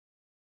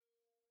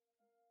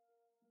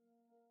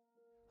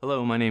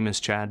Hello, my name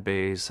is Chad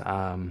Bays.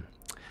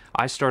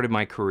 I started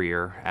my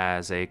career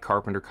as a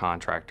carpenter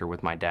contractor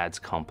with my dad's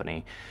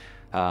company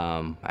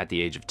at the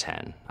age of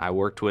 10. I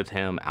worked with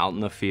him out in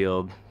the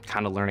field,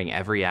 kind of learning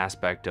every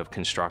aspect of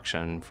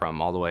construction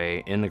from all the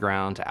way in the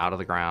ground to out of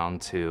the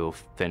ground to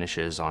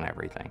finishes on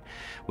everything.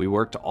 We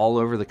worked all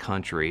over the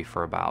country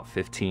for about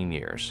 15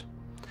 years.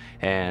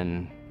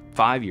 And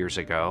 5 years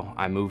ago,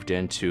 I moved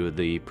into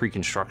the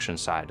pre-construction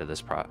side of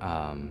this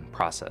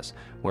process,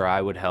 where I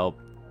would help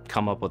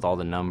come up with all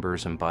the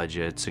numbers and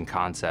budgets and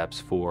concepts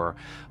for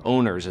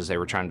owners as they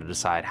were trying to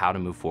decide how to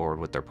move forward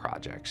with their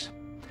projects.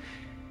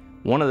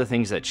 One of the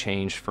things that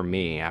changed for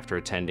me after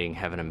attending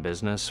Heaven and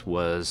Business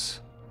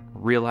was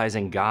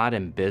realizing God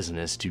and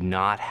business do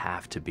not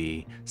have to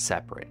be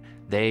separate.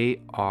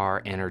 They are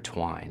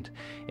intertwined.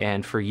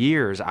 And for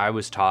years, I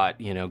was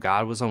taught,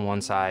 God was on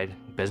one side,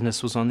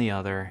 business was on the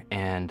other,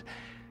 and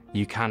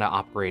you kind of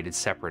operated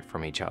separate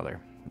from each other.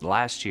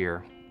 Last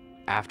year,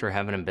 after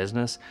Heaven and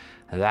Business,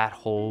 that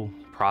whole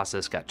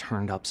process got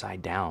turned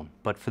upside down,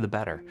 but for the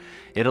better.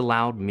 It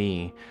allowed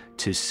me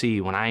to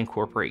see, when I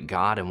incorporate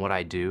God in what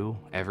I do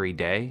every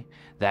day,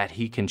 that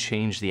He can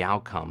change the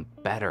outcome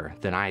better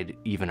than I'd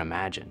even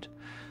imagined.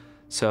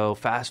 So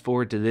fast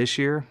forward to this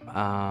year,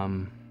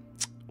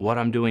 what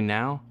I'm doing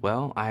now,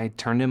 well, I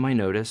turned in my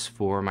notice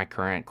for my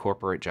current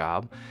corporate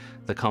job.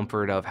 The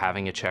comfort of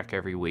having a check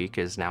every week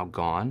is now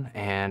gone,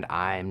 and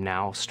I'm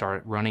now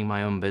start running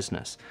my own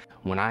business.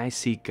 When I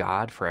seek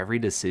God for every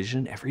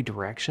decision, every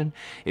direction,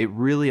 it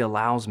really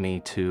allows me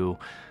to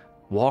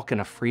walk in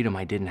a freedom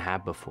I didn't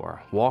have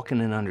before, walk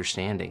in an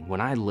understanding. When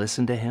I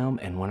listen to Him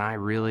and when I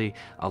really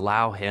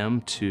allow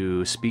Him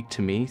to speak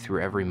to me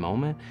through every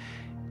moment,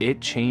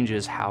 it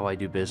changes how I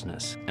do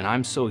business. And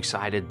I'm so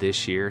excited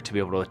this year to be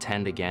able to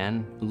attend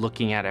again,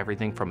 looking at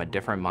everything from a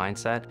different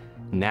mindset.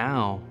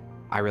 Now,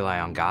 I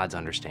rely on God's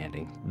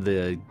understanding.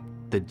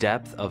 The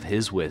depth of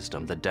His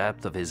wisdom, the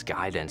depth of His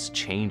guidance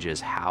changes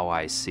how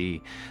I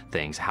see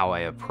things, how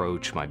I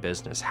approach my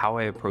business, how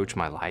I approach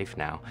my life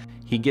now.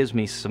 He gives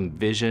me some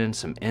vision,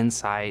 some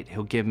insight.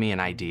 He'll give me an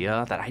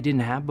idea that I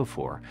didn't have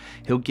before.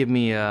 He'll give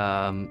me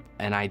an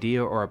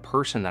idea or a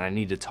person that I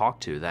need to talk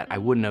to that I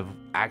wouldn't have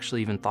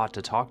actually even thought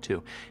to talk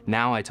to.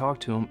 Now I talk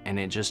to him and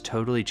it just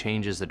totally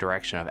changes the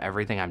direction of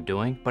everything I'm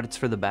doing, but it's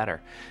for the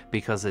better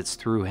because it's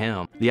through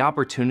Him. The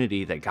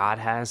opportunity that God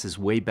has is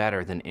way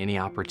better than any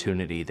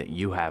opportunity that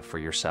you have for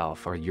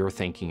yourself or you're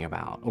thinking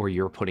about or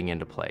you're putting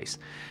into place.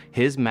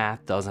 His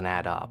math doesn't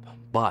add up,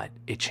 but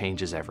it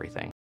changes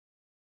everything.